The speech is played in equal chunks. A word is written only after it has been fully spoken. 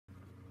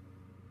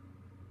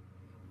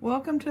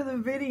Welcome to the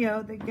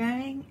video. The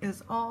gang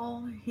is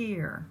all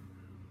here.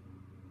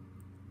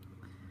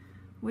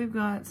 We've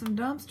got some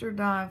dumpster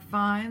dive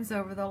finds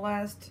over the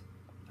last,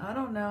 I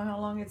don't know how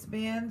long it's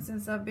been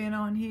since I've been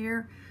on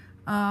here.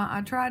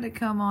 I tried to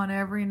come on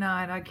every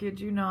night, I kid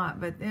you not,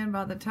 but then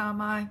by the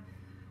time I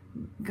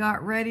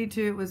got ready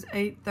to, it was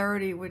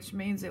 8:30, which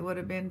means it would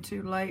have been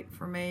too late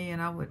for me, and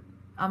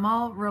I'm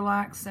all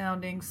relaxed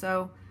sounding,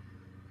 so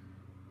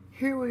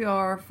here we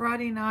are.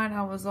 Friday night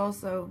I was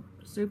also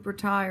super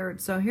tired,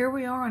 so here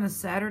we are on a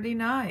Saturday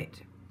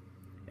night,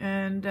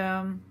 and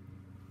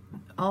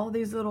all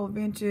these little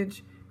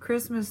vintage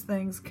Christmas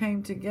things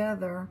came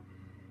together,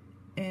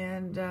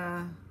 and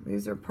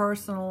these are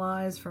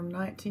personalized from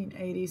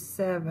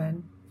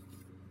 1987.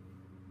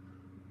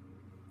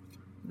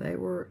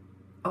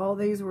 All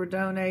these were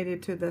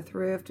donated to the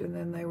thrift, and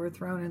then they were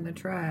thrown in the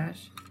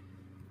trash.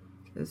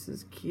 This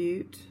is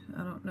cute.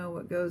 I don't know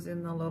what goes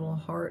in the little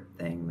heart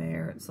thing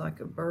there. It's like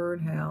a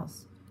bird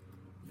house.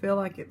 I feel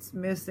like it's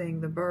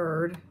missing the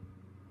bird.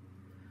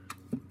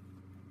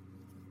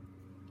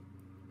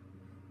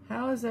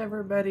 How is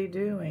everybody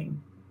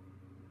doing?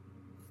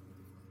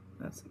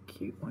 That's a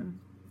cute one.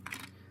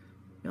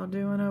 Y'all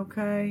doing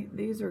okay?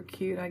 These are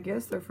cute. I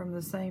guess they're from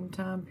the same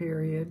time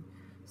period.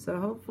 So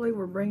hopefully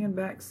we're bringing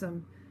back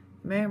some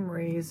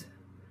memories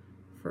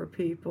for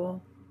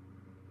people.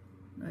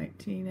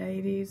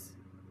 1980s.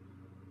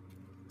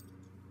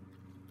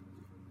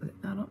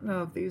 I don't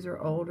know if these are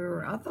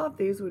older. I thought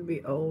these would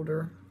be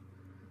older,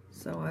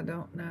 so I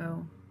don't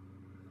know.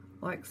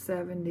 Like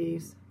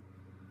 70s.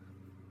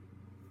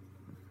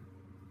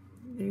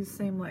 These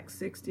seem like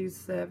 60s,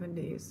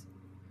 70s.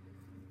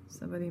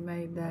 Somebody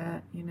made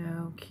that, you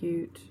know,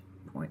 cute.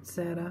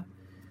 Poinsettia.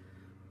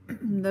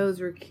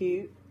 Those are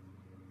cute.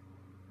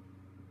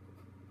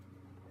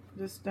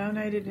 Just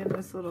donated in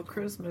this little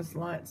Christmas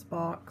lights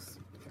box.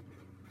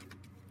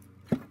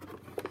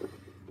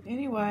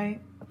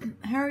 Anyway,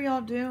 how are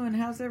y'all doing?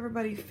 How's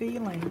everybody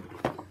feeling?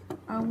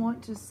 I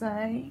want to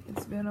say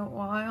it's been a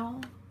while.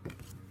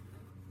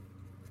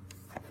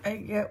 A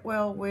get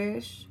well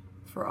wish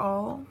for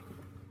all.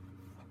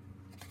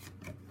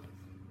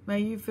 May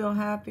you feel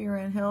happier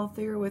and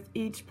healthier with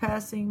each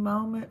passing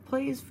moment.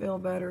 Please feel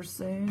better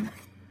soon.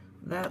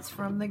 That's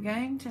from the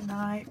gang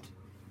tonight.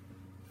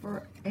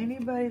 For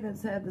anybody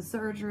that's had the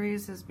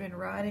surgeries, has been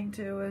writing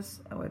to us.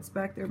 Oh, it's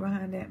back there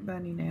behind Aunt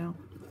Bunny now.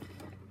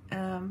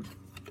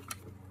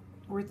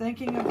 We're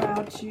thinking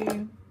about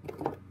you.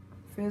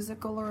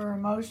 Physical or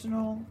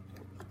emotional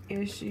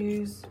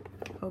issues.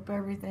 Hope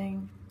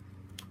everything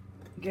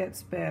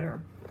gets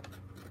better.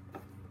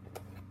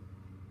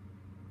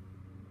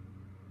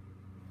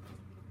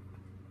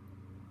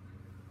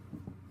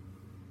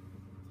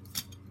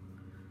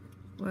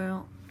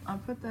 Well, I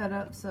put that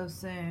up so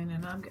soon,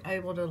 and I'm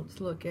able to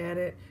look at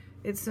it.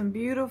 It's some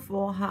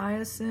beautiful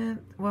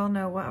hyacinth. Well,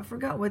 no, I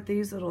forgot what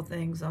these little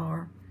things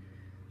are.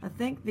 I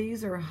think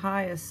these are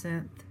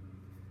hyacinth.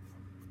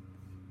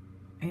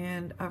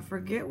 And I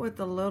forget what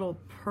the little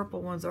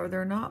purple ones are.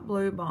 They're not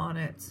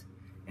bluebonnets.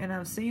 And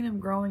I've seen them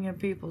growing in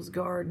people's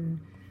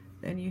garden.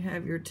 Then you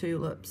have your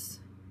tulips.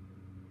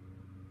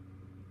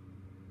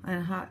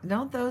 And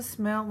don't those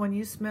smell, when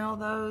you smell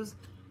those,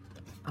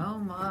 oh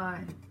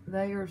my,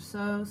 they are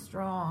so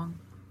strong.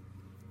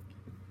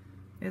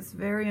 It's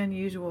very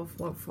unusual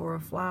for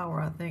a flower,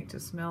 I think, to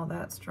smell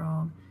that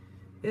strong.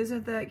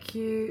 Isn't that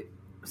cute?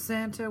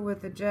 Santa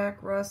with a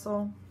Jack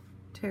Russell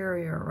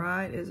Terrier,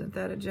 right? Isn't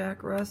that a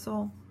Jack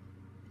Russell?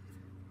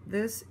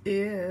 This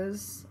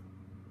is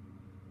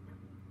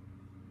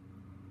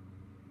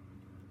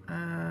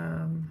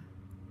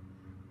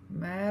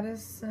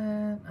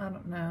Madison, I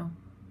don't know.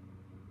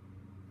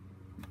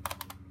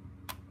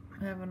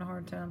 I'm having a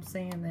hard time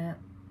seeing that.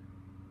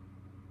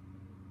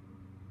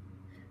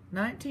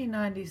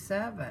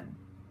 1997.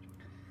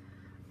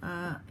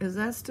 Is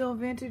that still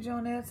vintage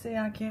on Etsy?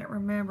 I can't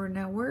remember.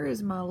 Now, where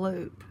is my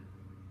loop?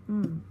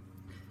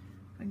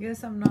 I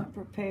guess I'm not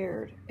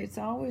prepared. It's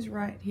always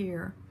right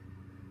here.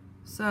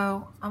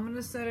 So, I'm going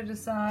to set it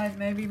aside.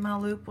 Maybe my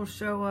loop will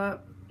show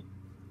up.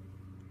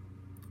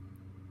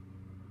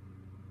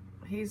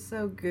 He's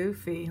so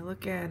goofy.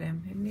 Look at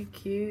him. Isn't he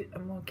cute?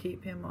 I'm going to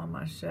keep him on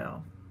my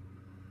shelf.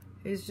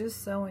 He's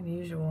just so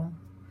unusual.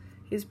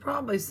 He's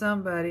probably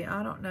somebody.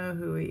 I don't know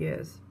who he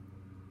is.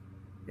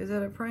 Is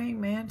it a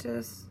praying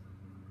mantis?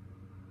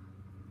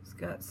 It's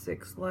got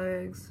 6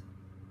 legs.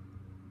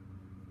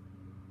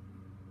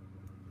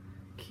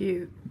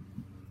 Cute.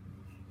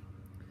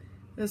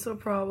 This will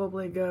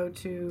probably go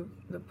to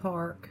the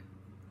park.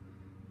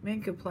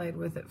 Minka played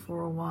with it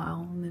for a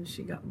while, and then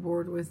she got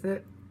bored with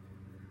it.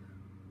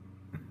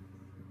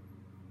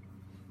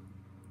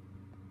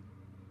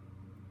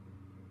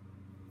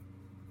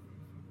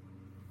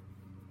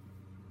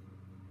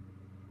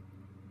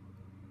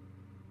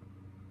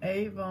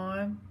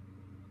 Avon,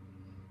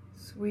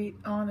 Sweet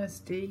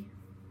Honesty.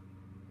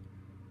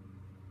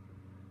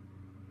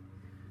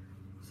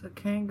 It's a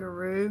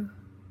kangaroo.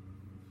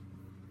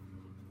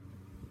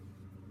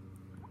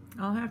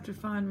 I'll have to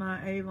find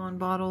my Avon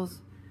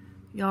bottles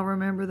Y'all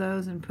remember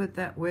those and put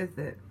that with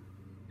it.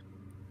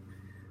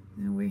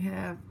 And we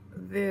have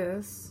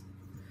this,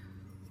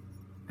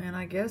 and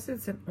I guess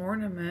it's an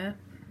ornament,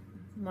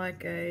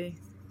 like a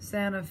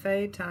Santa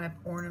Fe type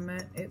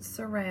ornament. It's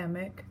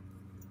ceramic,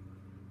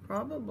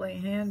 probably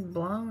hand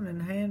blown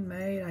and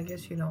handmade. I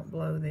guess you don't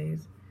blow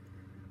these.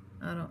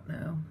 I don't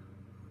know.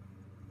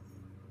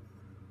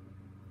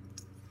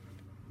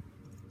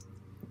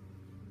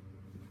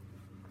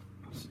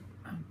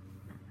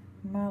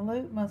 My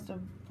loot must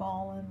have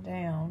fallen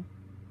down.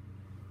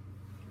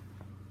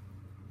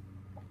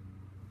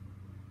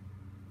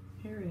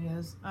 Here it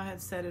is. I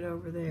had set it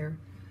over there.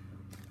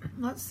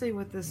 Let's see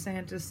what the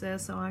Santa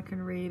says so I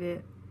can read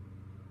it.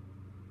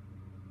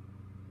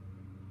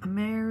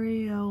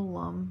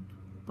 Mariolam,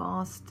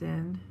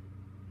 Boston.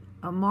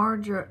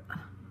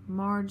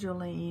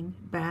 Marjolaine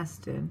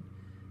Baston,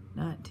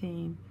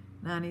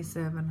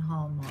 1997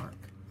 Hallmark.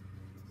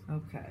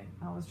 Okay,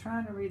 I was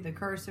trying to read the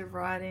cursive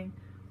writing.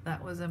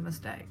 That was a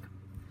mistake.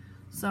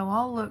 So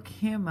I'll look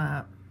him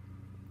up.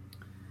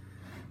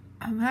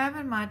 I'm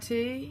having my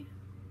tea,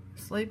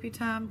 sleepy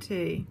time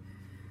tea.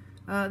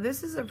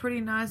 This is a pretty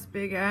nice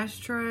big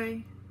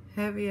ashtray,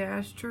 heavy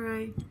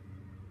ashtray,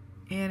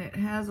 and it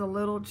has a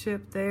little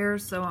chip there,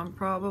 so I'm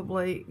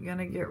probably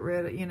gonna get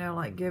rid of,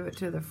 like give it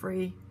to the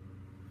free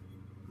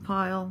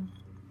pile.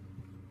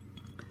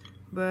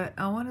 But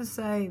I want to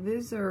say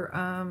these are,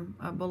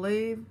 I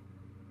believe,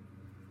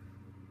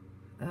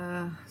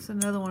 it's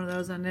another one of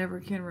those I never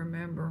can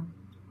remember.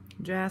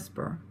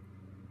 Jasper.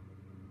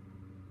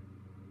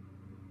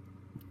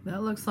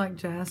 That looks like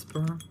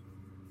jasper.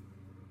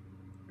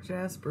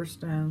 Jasper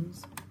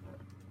stones.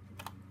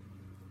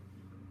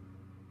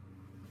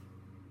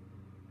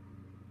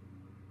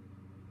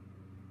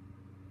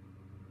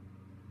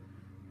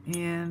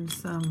 And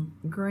some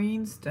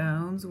green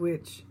stones,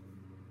 which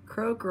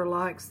Croker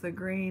likes the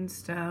green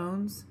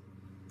stones.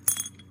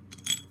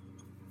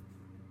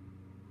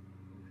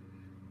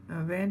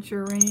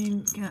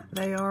 Aventurine,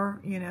 they are,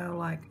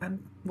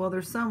 well,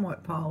 they're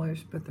somewhat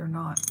polished, but they're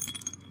not.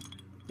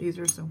 These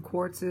are some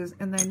quartzes,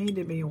 and they need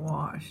to be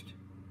washed.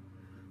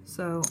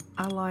 So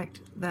I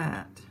liked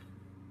that.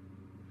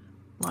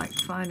 Like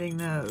finding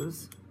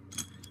those.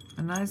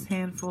 A nice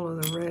handful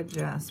of the red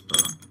jasper.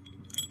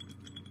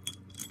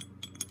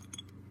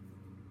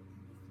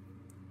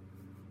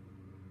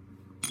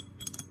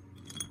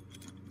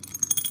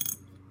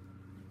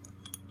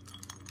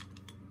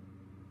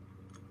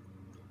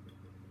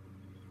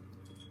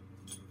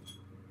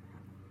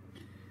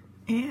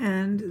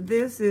 And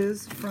this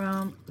is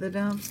from the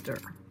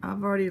dumpster.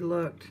 I've already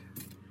looked.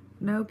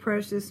 No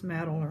precious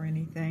metal or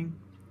anything.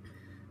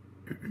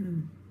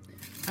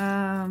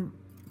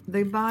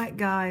 The bite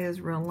guy is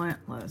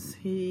relentless.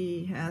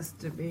 He has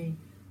to be.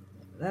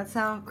 That's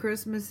how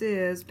Christmas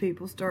is.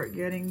 People start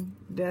getting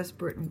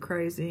desperate and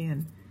crazy,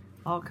 and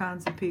all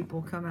kinds of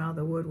people come out of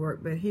the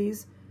woodwork. But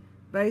he's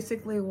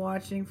basically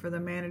watching for the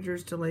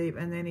managers to leave,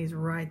 and then he's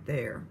right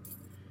there.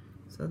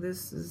 So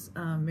this is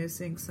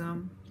missing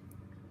some.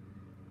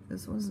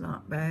 This one's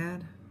not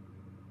bad.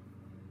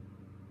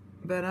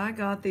 But I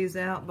got these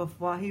out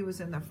before he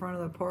was in the front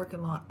of the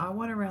parking lot. I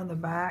went around the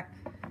back,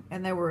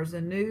 and there was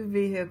a new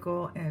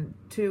vehicle and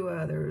two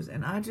others.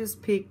 And I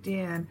just peeked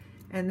in,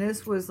 and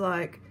this was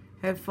like,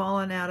 had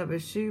fallen out of a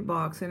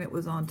shoebox, and it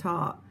was on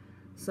top.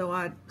 So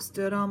I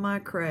stood on my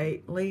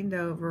crate, leaned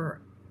over,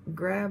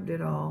 grabbed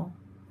it all.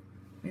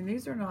 I mean,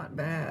 these are not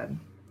bad.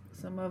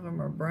 Some of them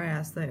are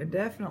brass. They are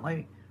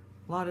definitely,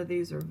 a lot of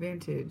these are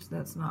vintage.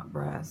 That's not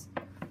brass.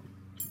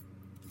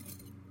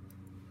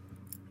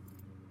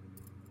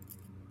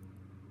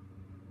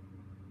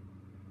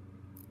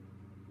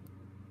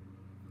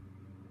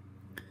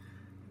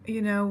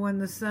 You know, when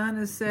the sun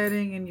is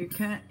setting and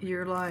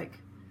you're like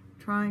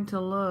trying to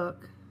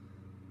look,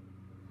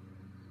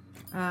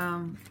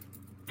 and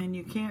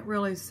you can't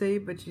really see,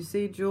 but you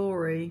see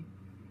jewelry.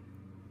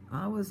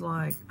 I was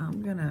like,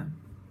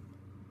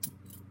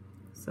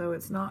 so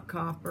it's not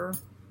copper.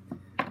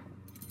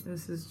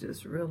 This is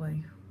just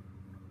really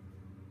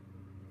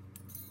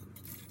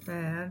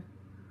bad.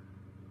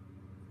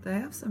 They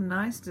have some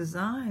nice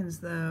designs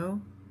though,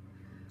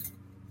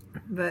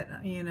 but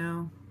you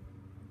know,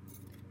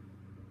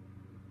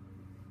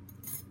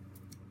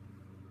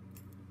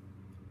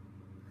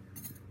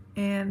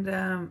 and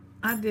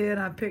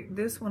I picked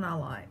this one. I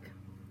like.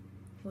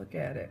 Look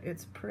at it.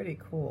 It's pretty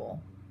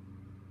cool.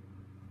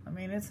 I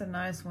mean, it's a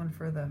nice one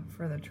for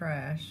the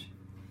trash.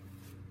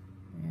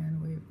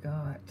 And we've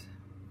got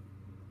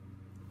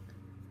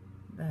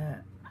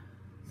that.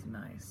 It's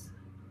nice.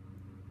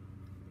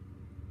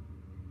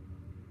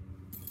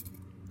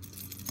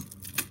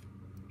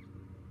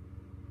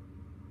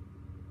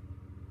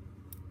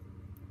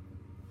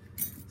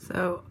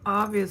 So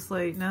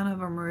obviously none of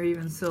them are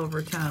even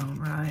silver tone,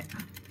 right?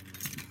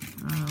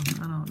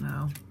 I don't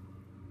know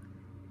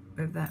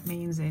if that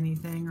means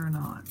anything or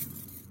not.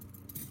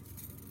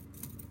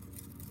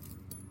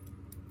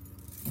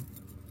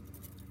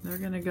 They're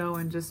gonna go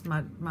in just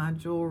my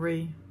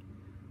jewelry,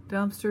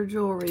 dumpster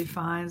jewelry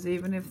finds,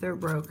 even if they're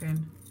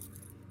broken.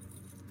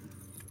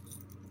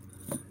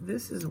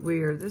 this is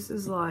weird. This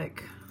is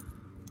like,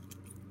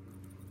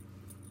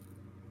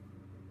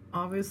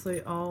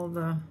 obviously all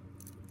the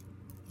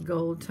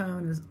gold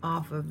tone is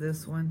off of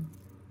this one.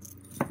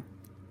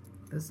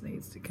 This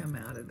needs to come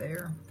out of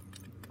there.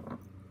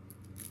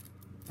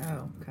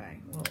 Oh, okay,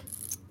 well,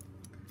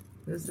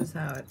 this is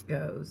how it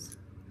goes.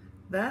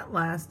 That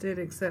lasted,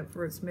 except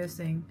for it's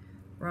missing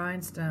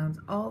rhinestones.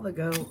 All the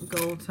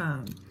gold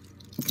tone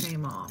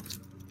came off.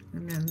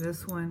 And then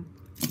this one,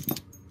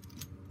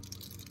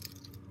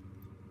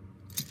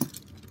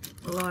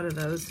 a lot of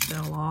those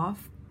fell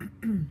off.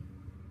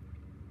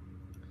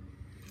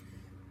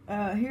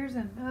 Here's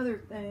another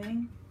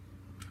thing.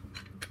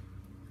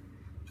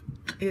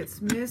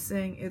 It's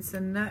missing, it's a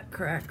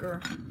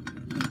nutcracker.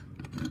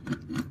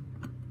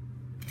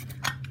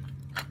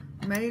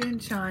 Made in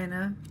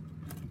China.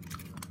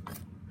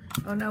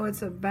 Oh no,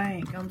 it's a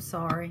bank, I'm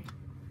sorry.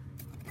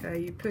 Okay,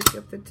 you pick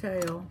up the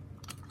tail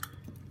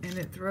and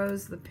it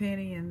throws the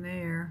penny in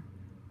there.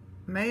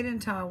 Made in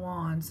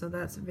Taiwan, so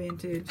that's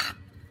vintage.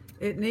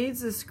 It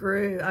needs a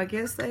screw. I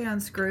guess they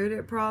unscrewed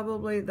it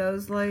probably,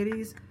 those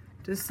ladies,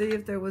 to see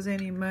if there was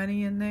any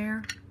money in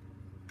there.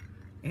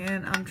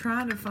 And I'm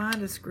trying to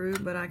find a screw,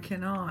 but I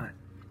cannot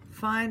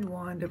find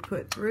one to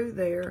put through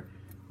there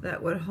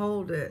that would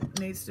hold it. It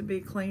needs to be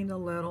cleaned a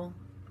little.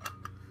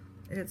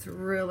 It's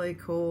really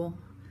cool.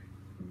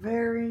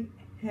 Very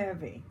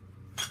heavy.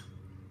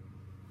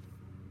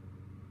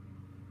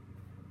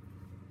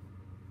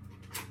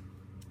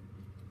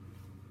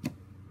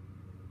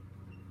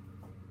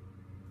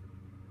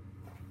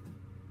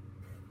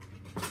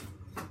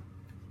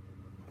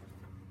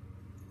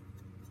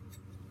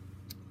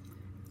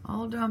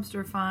 All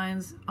dumpster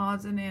finds,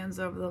 odds and ends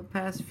over the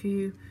past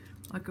few,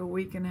 like a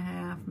week and a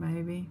half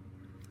maybe.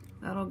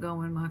 That'll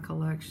go in my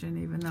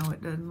collection, even though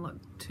it doesn't look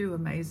too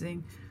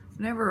amazing.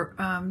 Never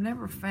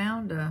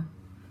found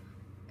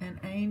an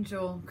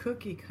angel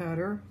cookie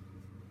cutter.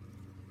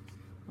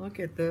 Look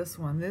at this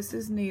one. This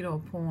is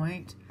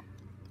needlepoint.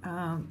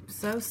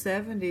 So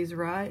 70s,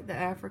 right? The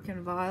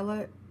African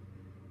violet,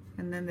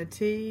 and then the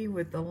tea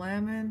with the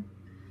lemon.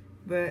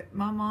 But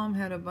my mom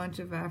had a bunch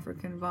of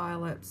African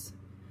violets.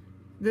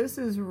 This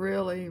is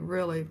really,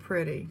 really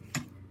pretty.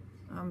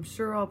 I'm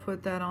sure I'll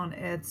put that on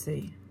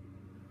Etsy.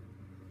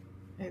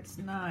 It's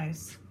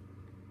nice.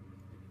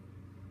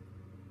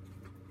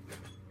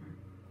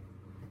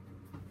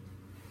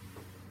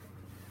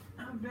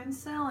 I've been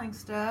selling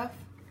stuff.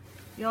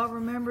 Y'all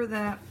remember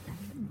that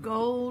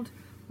gold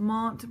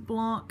Mont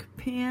Blanc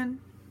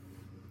pen?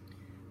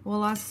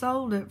 Well, I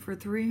sold it for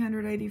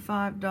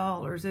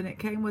 $385, and it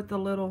came with a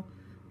little,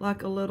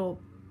 like a little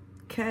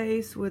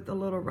case with a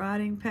little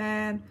writing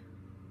pad.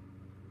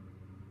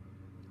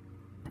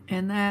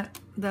 And that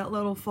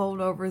little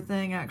fold over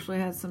thing actually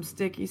had some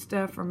sticky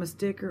stuff from a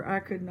sticker I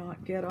could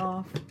not get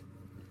off.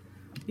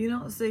 You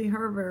don't see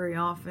her very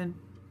often.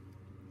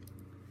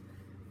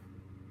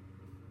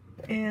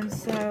 And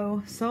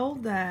so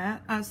sold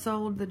that. I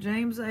sold the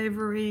James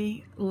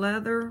Avery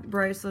leather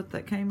bracelet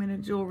that came in a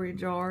jewelry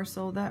jar.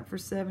 Sold that for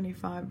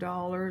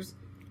 $75.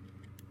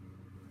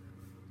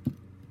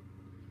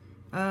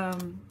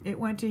 It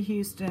went to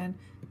Houston.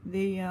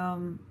 The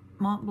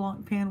Mont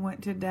Blanc pen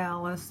went to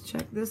Dallas.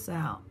 Check this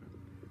out.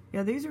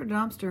 Yeah, these are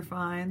dumpster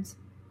finds.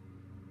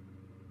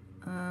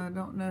 I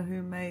don't know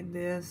who made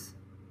this.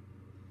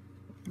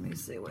 Let me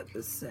see what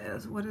this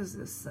says. What does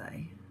this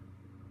say?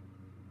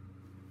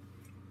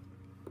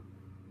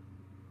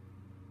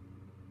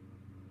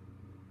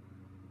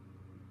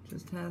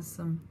 Just has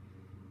some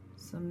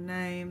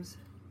names.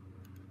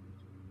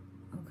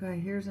 Okay,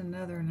 here's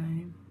another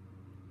name.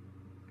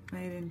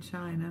 Made in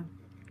China.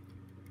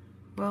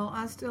 Well,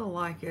 I still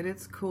like it.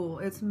 It's cool.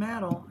 It's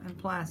metal and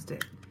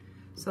plastic.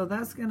 So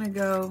that's gonna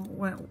go,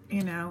 when,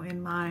 you know,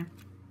 in my,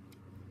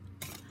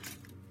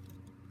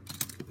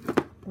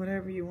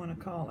 whatever you want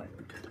to call it,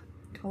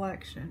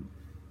 collection.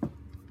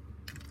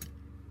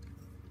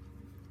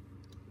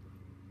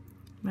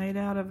 Made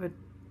out of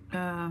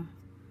a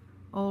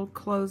old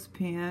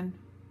clothespin.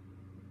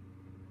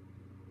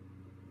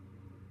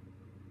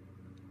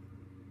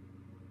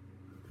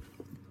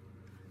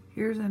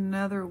 Here's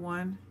another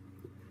one.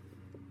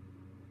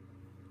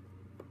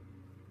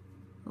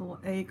 Little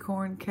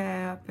acorn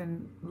cap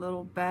and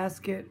little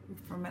basket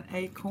from an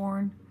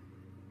acorn.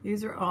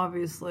 These are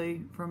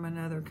obviously from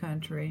another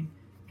country.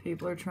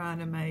 People are trying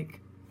to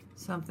make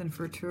something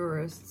for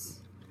tourists.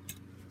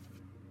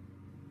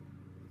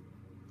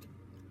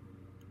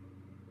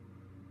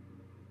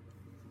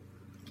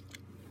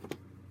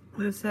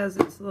 This has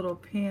its little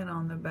pin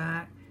on the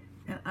back,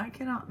 and I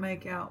cannot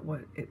make out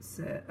what it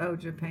said. Oh,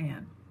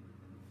 Japan.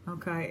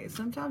 Okay,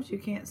 sometimes you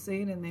can't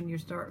see it and then you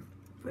start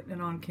putting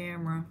it on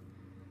camera.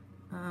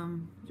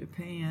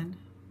 Japan.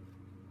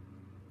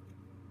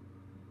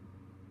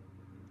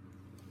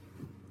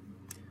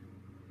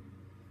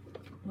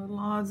 Little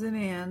odds and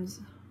ends.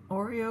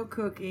 Oreo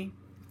cookie.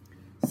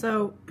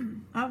 So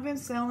I've been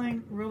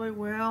selling really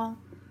well.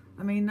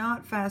 I mean,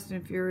 not fast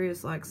and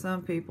furious like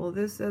some people.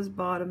 This says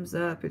bottoms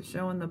up. It's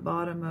showing the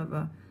bottom of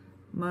a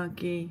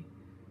monkey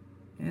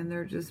and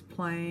they're just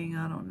playing,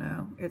 I don't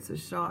know. It's a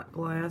shot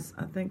glass.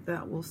 I think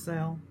that will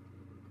sell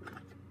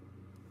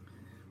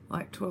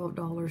like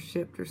 $12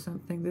 shipped or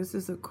something. This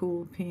is a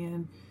cool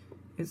pen.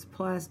 It's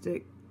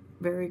plastic,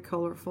 very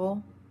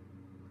colorful.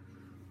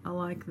 I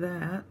like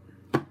that.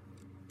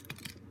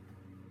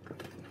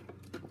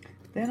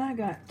 Then I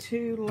got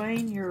 2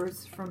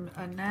 lanyards from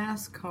a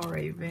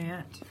NASCAR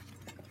event.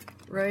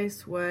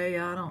 Raceway,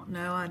 I don't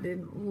know. I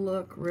didn't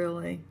look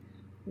really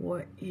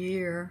what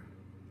year.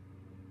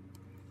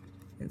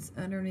 It's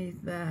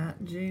underneath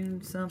that,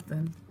 June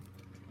something.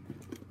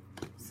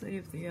 See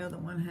if the other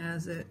one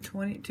has it.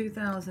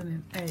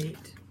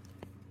 2008.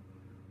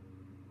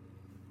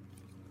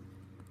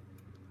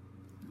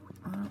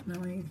 I don't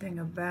know anything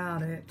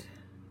about it.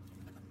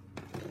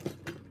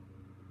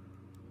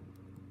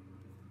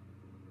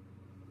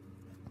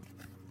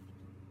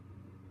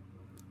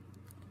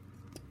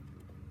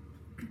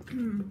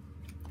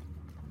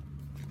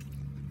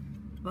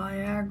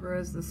 Viagra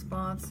is the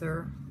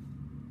sponsor.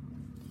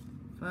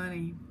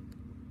 Funny.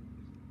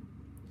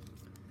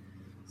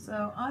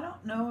 So I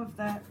don't know if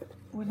that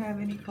would have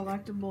any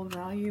collectible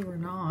value or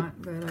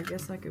not, but I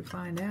guess I could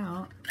find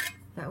out.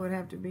 That would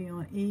have to be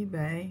on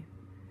eBay.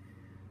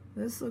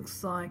 This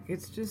looks like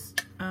it's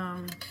just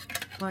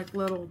like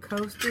little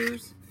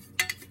coasters,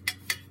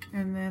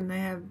 and then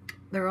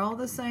they're all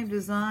the same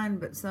design,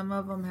 but some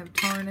of them have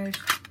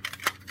tarnished.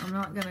 I'm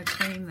not gonna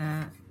clean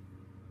that.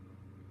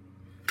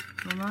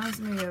 Reminds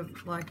me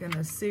of like an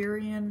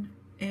Assyrian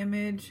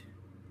image.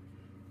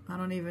 I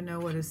don't even know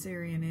what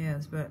Assyrian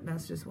is, but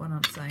that's just what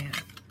I'm saying.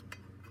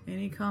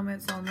 Any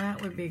comments on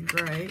that would be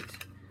great.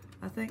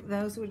 I think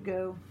those would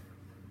go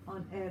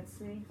on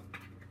Etsy.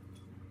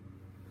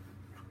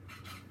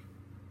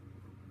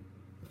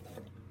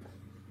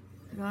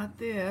 Got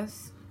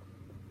this,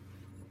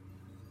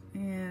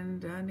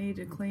 and I need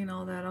to clean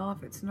all that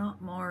off. It's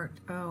not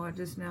marked. Oh, I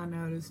just now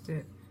noticed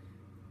it.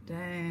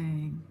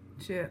 Dang,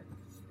 chip.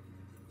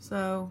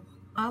 So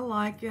I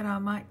like it. I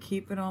might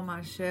keep it on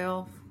my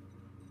shelf.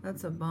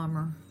 That's a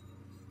bummer.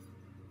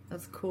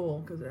 That's cool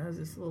because it has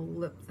this little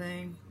lip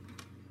thing.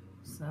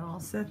 So I'll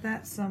set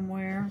that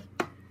somewhere.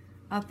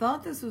 I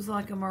thought this was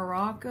like a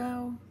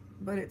Morocco,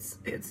 but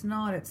it's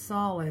not. It's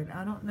solid.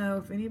 I don't know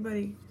if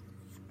anybody.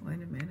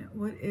 Wait a minute.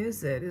 What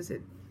is it? Is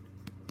it?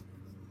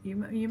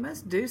 You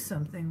must do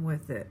something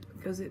with it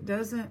because it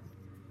doesn't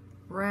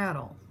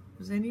rattle.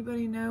 Does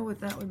anybody know what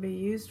that would be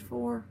used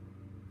for?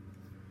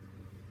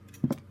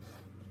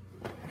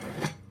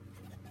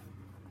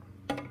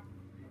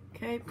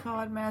 Cape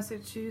Cod,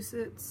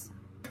 Massachusetts.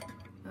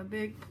 A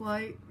big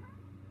plate.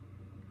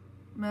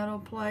 Metal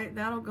plate.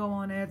 That'll go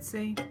on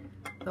Etsy.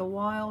 The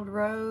Wild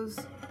Rose.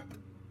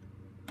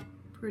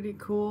 Pretty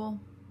cool.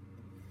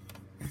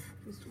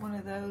 Just one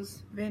of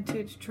those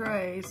vintage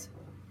trays,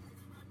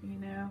 you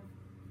know.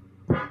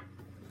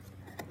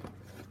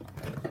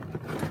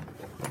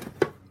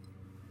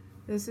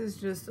 This is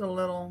just a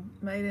little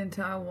made in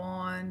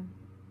Taiwan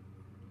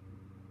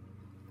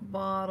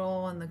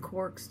bottle, and the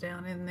cork's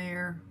down in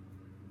there.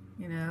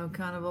 You know,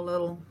 kind of a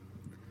little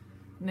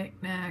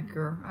knick-knack,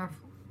 or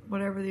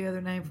whatever the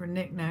other name for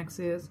knick-knacks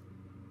is.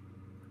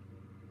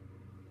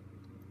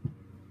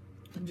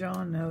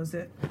 John knows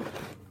it.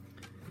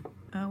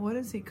 What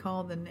does he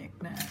call the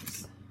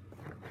knickknacks?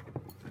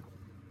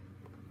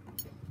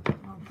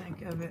 I'll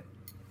think of it.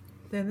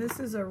 Then this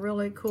is a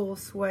really cool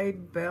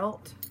suede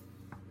belt.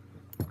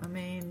 I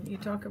mean, you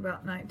talk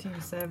about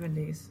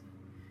 1970s.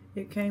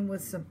 It came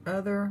with some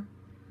other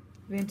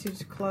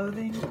vintage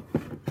clothing.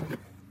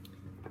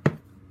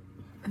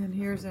 And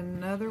here's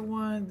another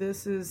one.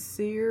 This is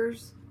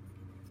Sears.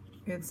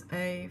 It's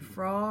a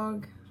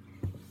frog.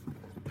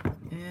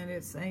 And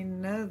it's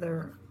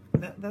another.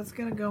 That's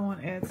going to go on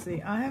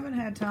Etsy. I haven't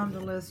had time to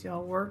list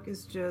y'all. Work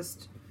is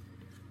just,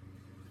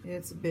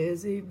 it's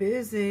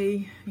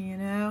busy, you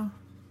know.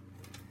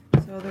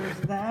 So there's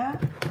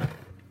that.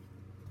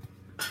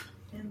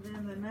 And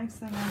then the next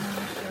thing I'm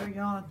going to show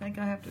y'all, I think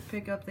I have to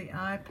pick up the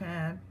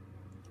iPad.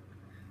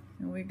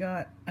 And we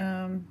got,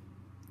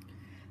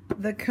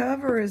 the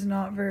cover is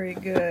not very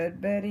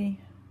good. Betty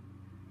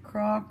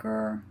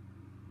Crocker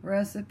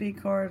Recipe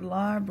Card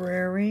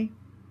Library.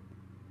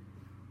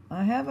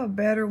 I have a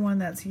better one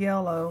that's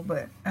yellow,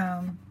 but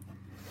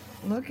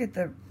look at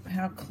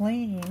how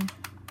clean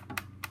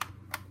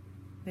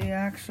the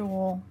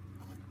actual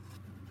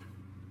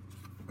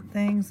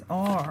things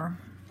are.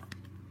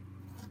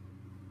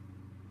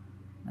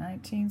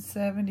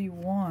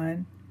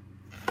 1971.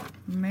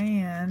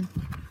 Man,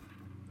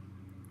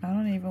 I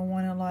don't even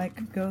want to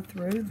like go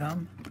through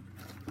them.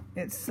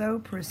 It's so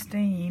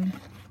pristine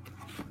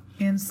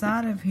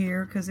inside of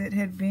here because it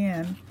had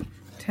been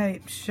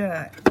taped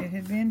shut. It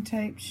had been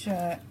taped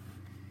shut,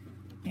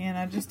 and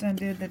I just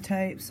undid the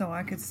tape so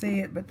I could see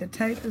it, but the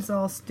tape is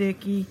all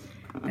sticky,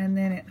 and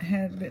then it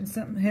had been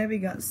something heavy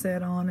got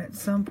set on at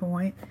some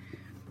point,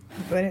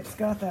 but it's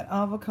got that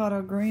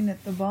avocado green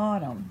at the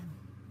bottom.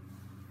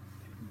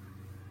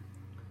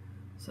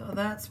 So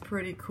that's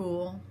pretty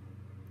cool.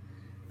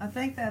 I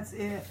think that's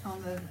it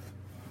on the,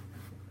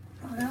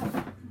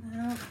 well,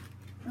 no,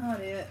 not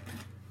it.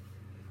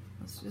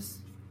 Let's just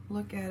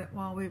look at it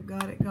while we've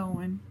got it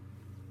going.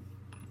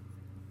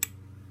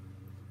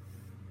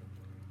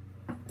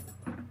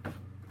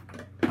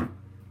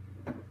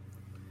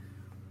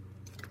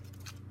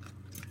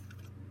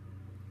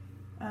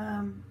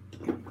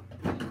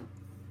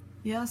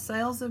 Yeah,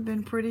 sales have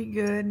been pretty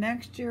good.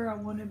 Next year I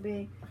want to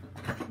be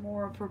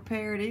more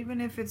prepared, even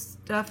if it's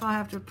stuff I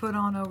have to put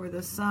on over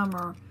the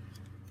summer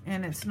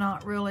and it's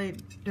not really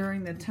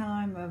during the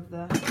time of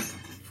the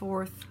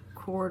fourth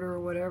quarter or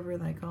whatever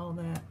they call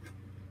that.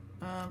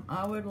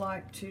 I would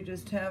like to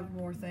just have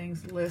more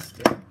things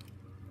listed.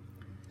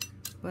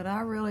 But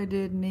I really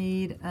did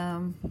need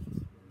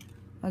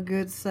a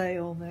good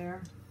sale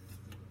there.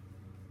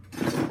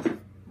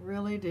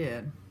 Really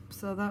did.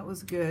 So that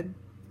was good.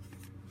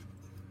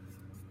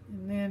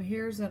 And then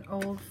here's an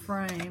old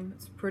frame.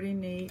 It's pretty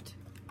neat.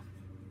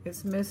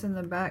 It's missing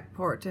the back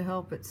part to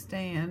help it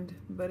stand,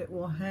 but it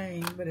will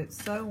hang. But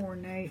it's so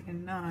ornate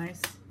and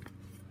nice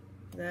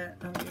that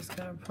I'm just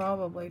going to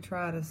probably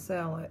try to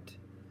sell it.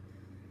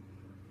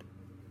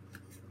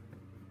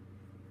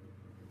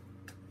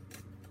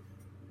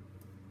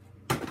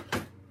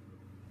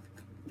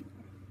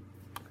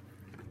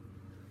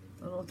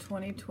 Little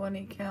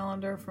 2020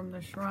 calendar from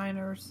the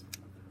Shriners.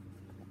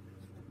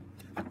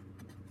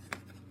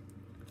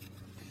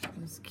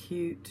 It's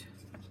cute.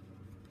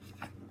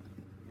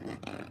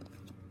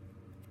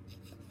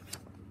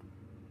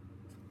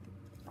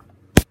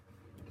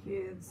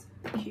 Kids,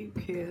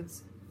 cute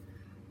kids.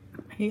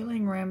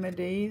 Healing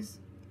Remedies.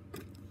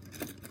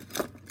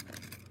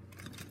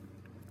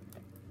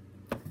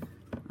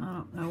 I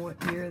don't know what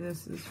year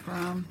this is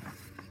from.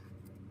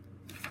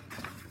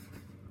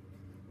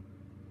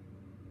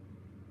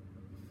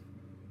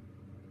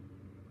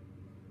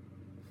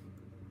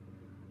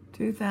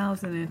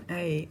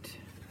 (2008).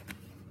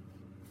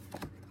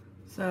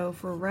 So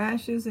for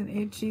rashes and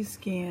itchy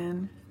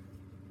skin,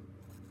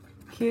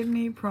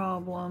 kidney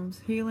problems,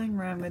 healing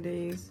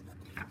remedies,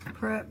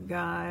 prep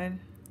guide,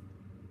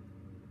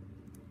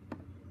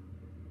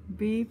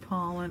 bee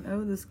pollen.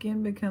 Oh, the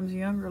skin becomes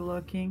younger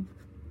looking.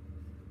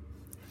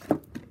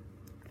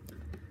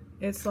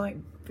 It's like,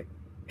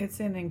 it's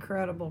in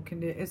incredible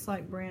condition. It's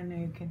like brand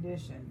new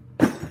condition.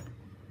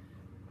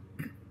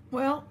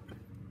 Well,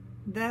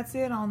 that's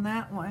it on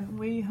that one.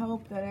 We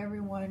hope that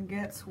everyone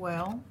gets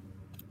well.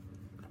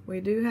 We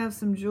do have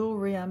some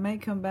jewelry. I may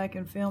come back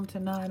and film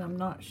tonight. I'm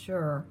not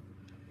sure.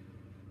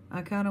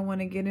 I kind of want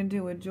to get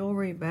into a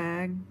jewelry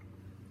bag,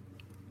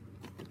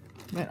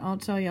 but I'll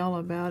tell y'all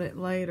about it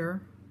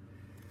later.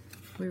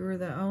 We were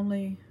the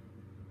only,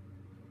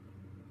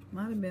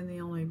 might have been the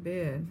only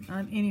bid.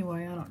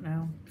 Anyway, I don't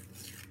know.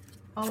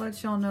 I'll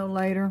let y'all know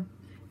later.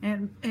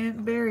 And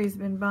Aunt Barry's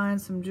been buying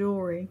some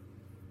jewelry.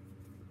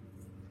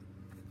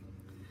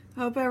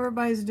 Hope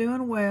everybody's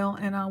doing well,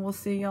 and I will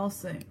see y'all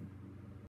soon.